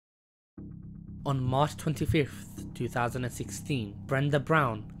On March 25th, 2016, Brenda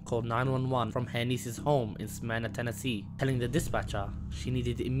Brown called 911 from her niece's home in Smyrna, Tennessee, telling the dispatcher she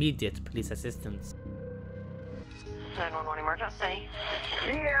needed immediate police assistance. 911 emergency.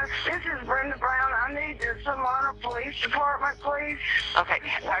 Yes, this is Brenda Brown. I need the Smyrna Police Department, please. Okay.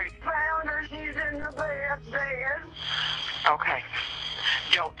 Found her. She's in the bed, dead. Okay.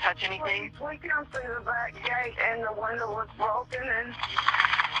 Don't touch anything. We come through the back gate and the window was broken and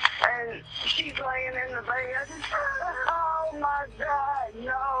she's laying in the bed. Oh my God,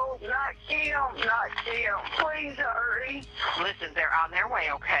 no, not Kim, not Kim. Please hurry. Listen, they're on their way,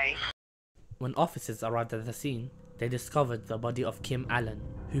 okay? When officers arrived at the scene, they discovered the body of Kim Allen,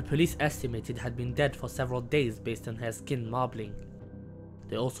 who police estimated had been dead for several days based on her skin marbling.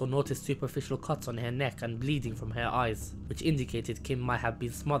 They also noticed superficial cuts on her neck and bleeding from her eyes, which indicated Kim might have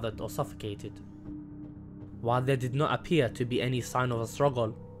been smothered or suffocated. While there did not appear to be any sign of a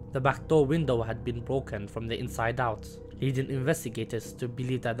struggle, the back door window had been broken from the inside out, leading investigators to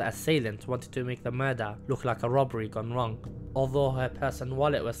believe that the assailant wanted to make the murder look like a robbery gone wrong. Although her purse and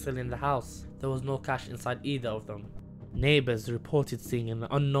wallet were still in the house, there was no cash inside either of them. Neighbors reported seeing an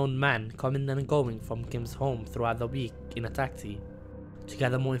unknown man coming and going from Kim's home throughout the week in a taxi. To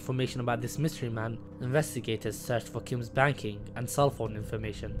gather more information about this mystery man, investigators searched for Kim's banking and cell phone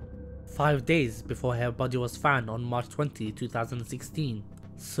information. 5 days before her body was found on March 20, 2016,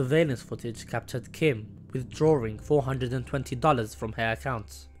 surveillance footage captured Kim withdrawing $420 from her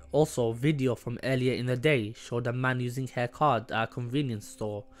account. Also, video from earlier in the day showed a man using her card at a convenience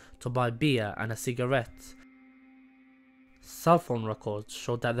store to buy beer and a cigarette. Cell phone records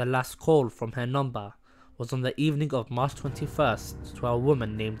showed that the last call from her number was on the evening of March 21st to a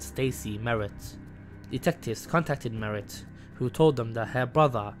woman named Stacy Merritt. Detectives contacted Merritt, who told them that her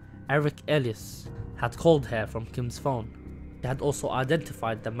brother, Eric Ellis, had called her from Kim's phone. They had also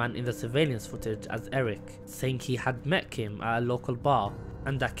identified the man in the surveillance footage as Eric, saying he had met Kim at a local bar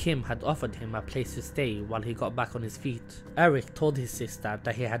and that Kim had offered him a place to stay while he got back on his feet. Eric told his sister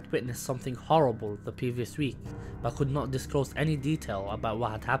that he had witnessed something horrible the previous week but could not disclose any detail about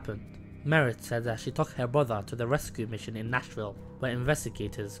what had happened. Merritt said that she took her brother to the rescue mission in Nashville, where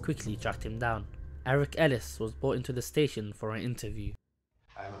investigators quickly tracked him down. Eric Ellis was brought into the station for an interview.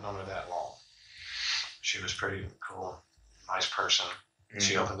 I haven't known her that long. She was pretty cool, nice person.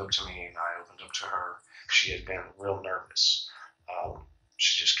 She opened up to me and I opened up to her. She had been real nervous.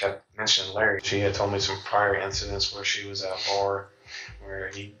 She just kept mentioning Larry. She had told me some prior incidents where she was at a bar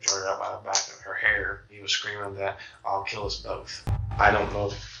where he drug her up by the back of her hair. He was screaming that I'll kill us both. I don't know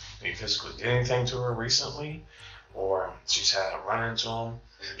if he physically did anything to her recently or she's had a run into him.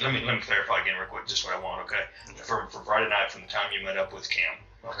 Let me clarify again real quick just what I want, okay? For Friday night, from the time you met up with Kim,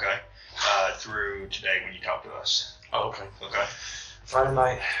 okay, through today when you talked to us. Oh, okay. Okay. Friday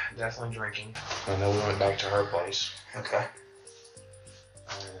night, definitely drinking. And then we went back to her place. Okay.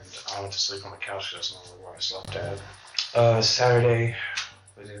 And I went to sleep on the couch because that's normally where I slept at. Saturday,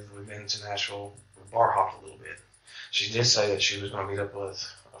 we've been to Nashville. We bar hopped a little bit. She did say that she was going to meet up with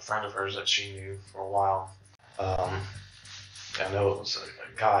a friend of hers that she knew for a while. I know it was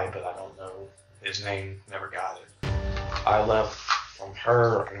a guy, but I don't know his name, never got it. I left from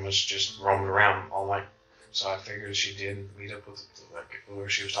her and was just roaming around all night. So I figured she did meet up with whoever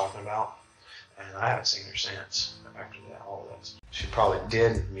she was talking about. And I haven't seen her since after that, all of this. She probably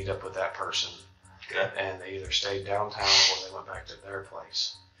did meet up with that person. Okay. And they either stayed downtown or they went back to their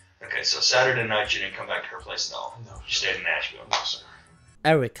place. Okay, so Saturday night you didn't come back to her place at all? No. You stayed in Nashville? No, sir.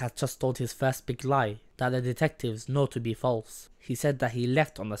 Eric had just told his first big lie that the detectives know to be false. He said that he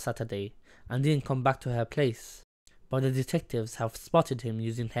left on the Saturday and didn't come back to her place, but the detectives have spotted him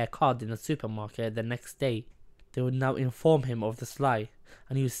using her card in the supermarket the next day. They would now inform him of this lie,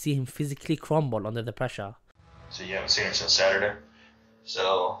 and he would see him physically crumble under the pressure. So you haven't seen her since Saturday?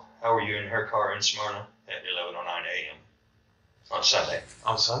 So how were you in her car in Smyrna at 11:09 a.m. on Sunday?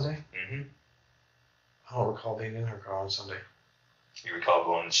 On Sunday? Mm-hmm. I don't recall being in her car on Sunday. You recall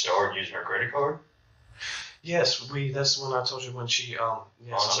going to the store and using her credit card? Yes, that's when I told you when she, yes, On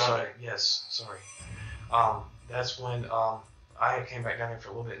I'm Sunday? sorry. Yes, sorry. That's when, I came back down here for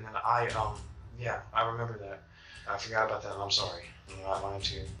a little bit and then yeah, I remember that. I forgot about that and I'm sorry. I'm not lying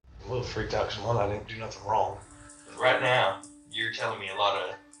to you. I'm a little freaked out because one, I didn't do nothing wrong. Right now, you're telling me a lot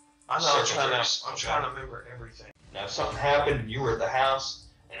of... I know, I'm circumstances. trying to remember everything. Now, if something happened and you were at the house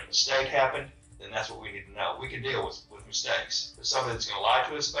and a mistake happened, then that's what we need to know. We can deal with mistakes. But somebody that's going to lie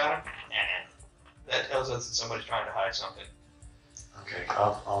to us about it, that tells us that somebody's trying to hide something. Okay,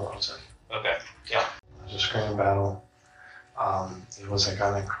 I'll tell you. Okay, yeah. It was a screaming battle. It was a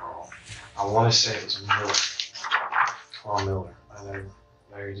guy named Carl. I want to say it was Miller. Carl Miller. I know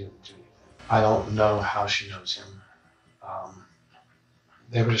Larry didn't do anything. I don't know how she knows him.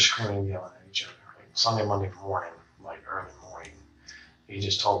 They were just screaming and yelling at each other. Like Sunday, Monday morning, like early morning. He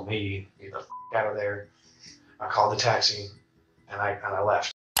just told me, get the f out of there. I called the taxi, and I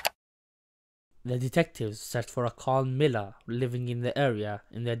left. The detectives searched for a Carl Miller living in the area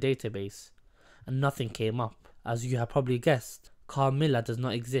in their database, and nothing came up. As you have probably guessed, Carl Miller does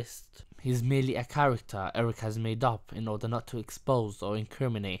not exist. He's merely a character Eric has made up in order not to expose or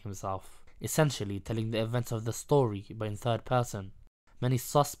incriminate himself, essentially telling the events of the story but in third person. Many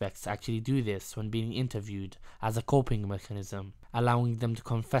suspects actually do this when being interviewed as a coping mechanism, allowing them to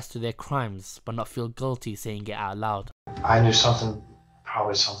confess to their crimes but not feel guilty saying it out loud. I knew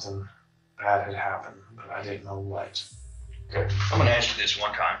probably something bad had happened, but I didn't know what. Okay. I'm going to ask you this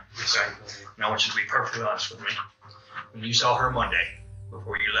one time. Okay. And I want you to be perfectly honest with me. When you saw her Monday,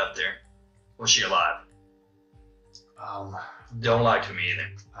 before you left there, was she alive? Don't lie to me either.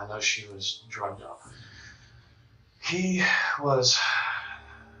 I know she was drugged up. He was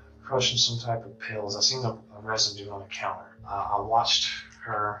crushing some type of pills. I seen a residue on the counter. I watched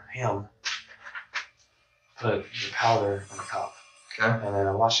him put the powder in a cup. Okay. And then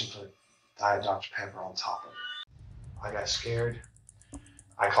I watched him put Diet Dr. Pepper on top of it. I got scared.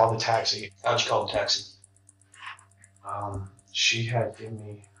 I called the taxi. How'd you call the taxi? She had given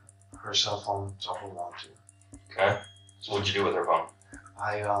me her cell phone to hold on to. Okay. So what'd you do with her phone?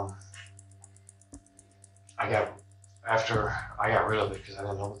 After I got rid of it because I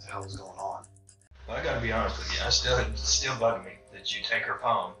didn't know what the hell was going on. Well, I gotta be honest with you. It's still bugging me that you take her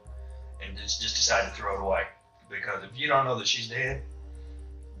phone and just decide to throw it away. Because if you don't know that she's dead,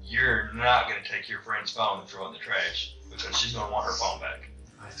 you're not gonna take your friend's phone and throw it in the trash because she's gonna want her phone back.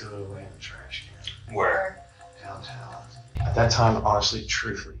 I threw it away in the trash can. Where? Downtown. At that time, honestly,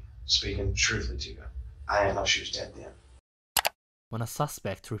 speaking truthfully to you, I didn't know she was dead then. When a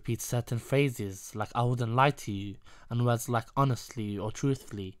suspect repeats certain phrases like "I wouldn't lie to you" and words like "honestly" or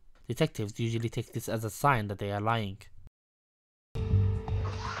 "truthfully," detectives usually take this as a sign that they are lying.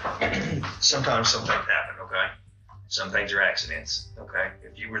 Sometimes some things happen, okay? Some things are accidents, okay?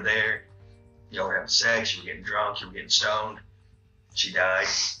 If you were there, y'all were having sex, you were getting drunk, you were getting stoned, she died,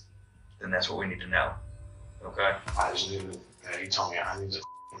 then that's what we need to know, okay? I just knew that he told me I need to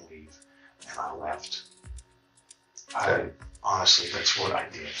leave, and I left. Honestly, that's what I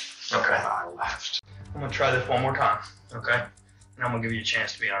did. Okay. And I left. I'm gonna try this one more time, okay? And I'm gonna give you a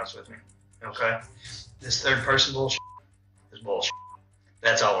chance to be honest with me, okay? This third person bullshit is bullshit.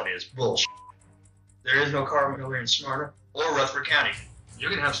 That's all it is, bullshit. There is no Carl Miller in Smyrna or Rutherford County. You're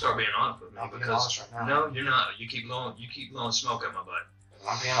gonna have to start being honest with me I'm being because honest right now. no, you're not. You keep blowing smoke at my butt.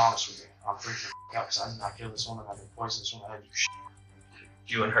 I'm being honest with you. I'm freaking out because I did not kill this woman. I didn't poison this woman. I didn't do shit.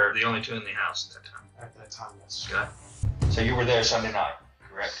 You and her, the only two in the house at that time. At that time, yes. Okay. So you were there Sunday night,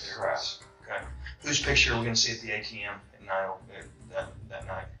 correct? At her house. Okay. Whose picture are we gonna see at the ATM at that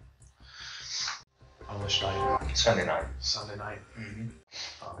night? On which night? Sunday night. Sunday night. Mm-hmm.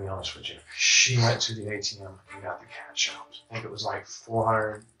 I'll be honest with you. She went to the ATM and got the cash out. I think it was like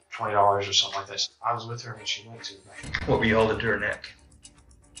 $420 or something like that. I was with her when she went to the bank. What were you holding to her neck?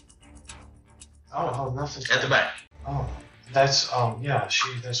 Oh, nothing. At the back. Oh, that's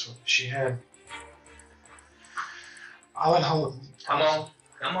that's what she had. I would hold. Come on.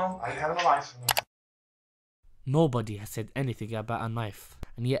 I have a knife. Nobody has said anything about a knife,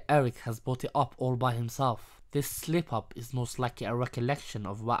 and yet Eric has brought it up all by himself. This slip-up is most likely a recollection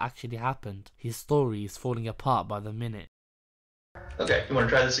of what actually happened. His story is falling apart by the minute. Okay, you want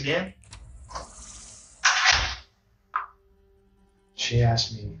to try this again? She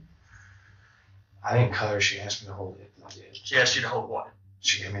asked me. I didn't cut her. She asked me to hold it. And I did. She asked you to hold what?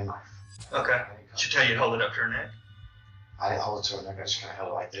 She gave me a knife. Okay. I didn't cut She her. tell you to hold it up to her neck? I didn't hold it to her neck. I just kind of held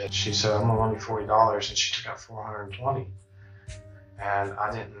it like this. She said, "I'm gonna loan you $40," and she took out $420, and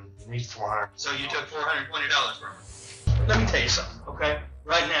I didn't need $400. So you took $420 from her. Let me tell you something, okay?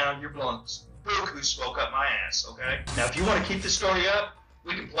 Right now, you're blowing buku smoke up my ass, okay? Now, if you want to keep this story up,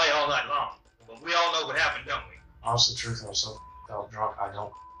 we can play all night long. But we all know what happened, don't we? Honestly, truth, I was so felt drunk, I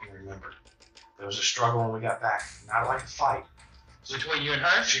don't even remember. There was a struggle when we got back. Not like a fight. Between you and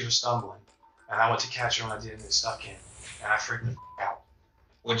her? She was stumbling, and I went to catch her when I did, and it stuck in, and I freaked the out.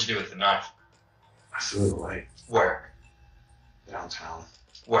 What'd you do with the knife? I threw it away Where? downtown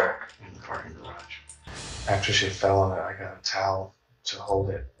Where? in the parking garage. After she fell on it, I got a towel to hold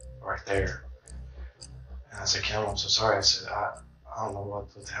it right there. And I said, "Kim, I'm so sorry." I said, I don't know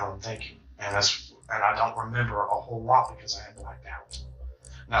what the hell I'm thinking. And I don't remember a whole lot because I had blacked out.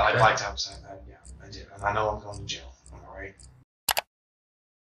 Not like blacked out, because I did. And I know I'm going to jail. Am I right?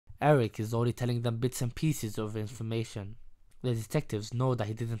 Eric is only telling them bits and pieces of information. The detectives know that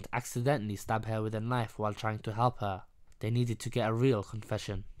he didn't accidentally stab her with a knife while trying to help her. They needed to get a real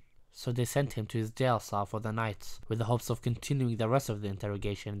confession. So they sent him to his jail cell for the night, with the hopes of continuing the rest of the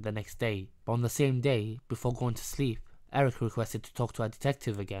interrogation the next day. But on the same day, before going to sleep, Eric requested to talk to a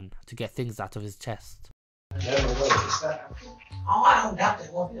detective again to get things out of his chest. Oh, I don't doubt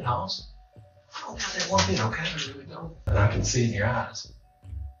that one bit, Holmes. I don't doubt that one bit, okay? I really don't. And I can see in your eyes.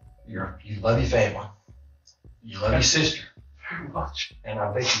 You love your family. You love your sister very much. And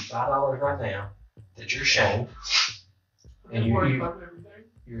I bet you $5 right now that you're ashamed. And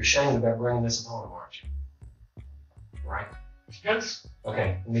you're ashamed about bringing this upon him, aren't you? Right? Yes.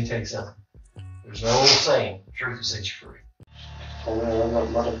 Okay, let me tell you something. There's no old saying, truth will set you free. Oh, man,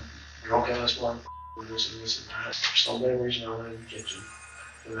 I'm not a drunk ass one. This and that. For some damn reason, I went in the kitchen.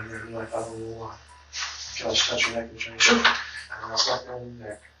 And I heard like, I don't know why. Can I just touch your neck and change? Sure. And I slapped her on the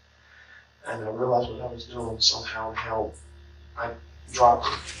neck. And I realized what I was doing somehow, how I dropped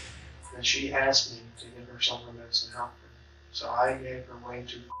her. And she asked me to give her some of her medicine to help her. So I gave her way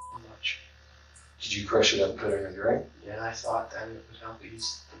too much. Did you crush it up and put it in a drink? Yeah, I thought that it would help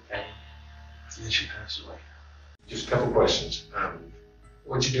ease the pain. And then she passed away. Just a couple questions.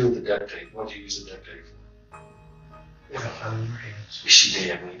 What'd you do with the duct tape? What'd you use the duct tape for? Yeah, I found in her hands. Is she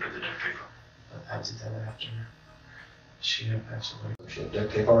dead when you put the duct tape on? But I did that after her. She had passed away. She had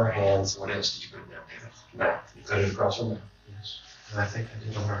duct tape on her hands. What else did you put in duct tape? Mouth. You put it across her mouth. Yes. And I think I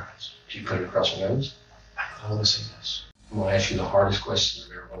did on her eyes. Did you put it across her nose? I want to say yes. I'm going to ask you the hardest question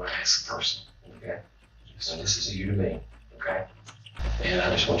I've ever going to ask a person. Okay? So this is a you to me. Okay? And I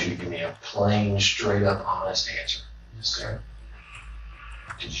just want you to give me a plain, straight up, honest answer. Yes, sir.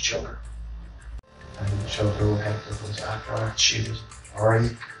 Did you choke her? I didn't choke her. What happened was after she was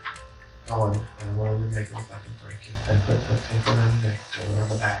already gone, and I wanted to make it look like a break it. I put the tape around her neck to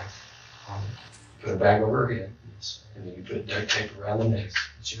her bag. Put a bag over her head. Yes. And then you put duct tape around the neck.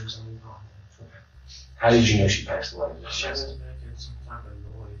 And she was only gone. How did you know she passed away? She was making some type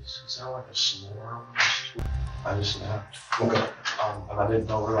of noise. It sounded like a snore almost. I just snapped. Okay. And I didn't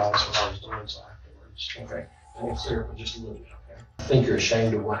realize what I was doing until afterwards. Okay. Let me clear up just a little bit, okay? I think you're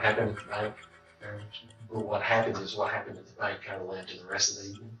ashamed of what happened at the bank. But what happened at the bank kind of led to the rest of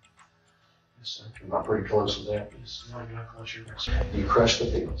the evening. Yes, sir. Am I pretty close with that? Yes. No, you're not close. You're next. You crushed the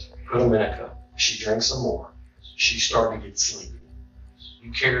pills, put them in a cup. She drank some more. She started to get sleepy.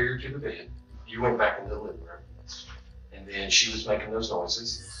 You carried her to the bed. You went back into the living room. And then she was making those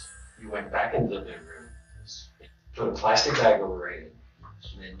noises. You went back into the bedroom. Put a plastic bag over her head.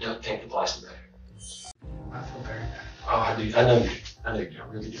 And then duct tape the plastic bag. I feel very bad. Oh, I do. I know you do. I know you do. I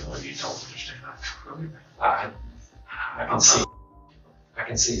really do. You don't understand. I feel really bad. I can see. I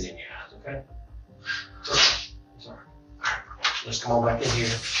can see it in your eyes, okay? It's all right. All right. Let's come on back in here.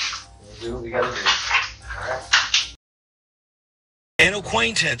 We'll do what we gotta do. All right? An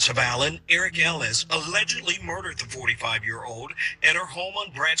acquaintance of Alan, Eric Ellis, allegedly murdered the 45-year-old at her home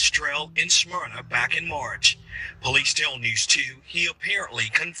on Bratz Trail in Smyrna back in March. Police tell News 2 he apparently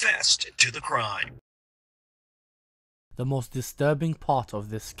confessed to the crime. The most disturbing part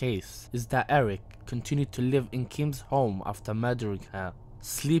of this case is that Eric continued to live in Kim's home after murdering her,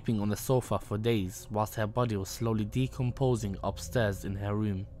 sleeping on the sofa for days whilst her body was slowly decomposing upstairs in her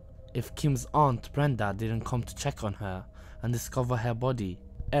room. If Kim's aunt Brenda didn't come to check on her and discover her body,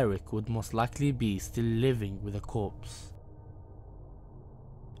 Eric would most likely be still living with a corpse.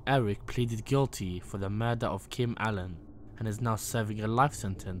 Eric pleaded guilty for the murder of Kim Allen and is now serving a life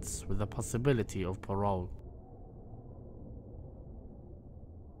sentence with the possibility of parole.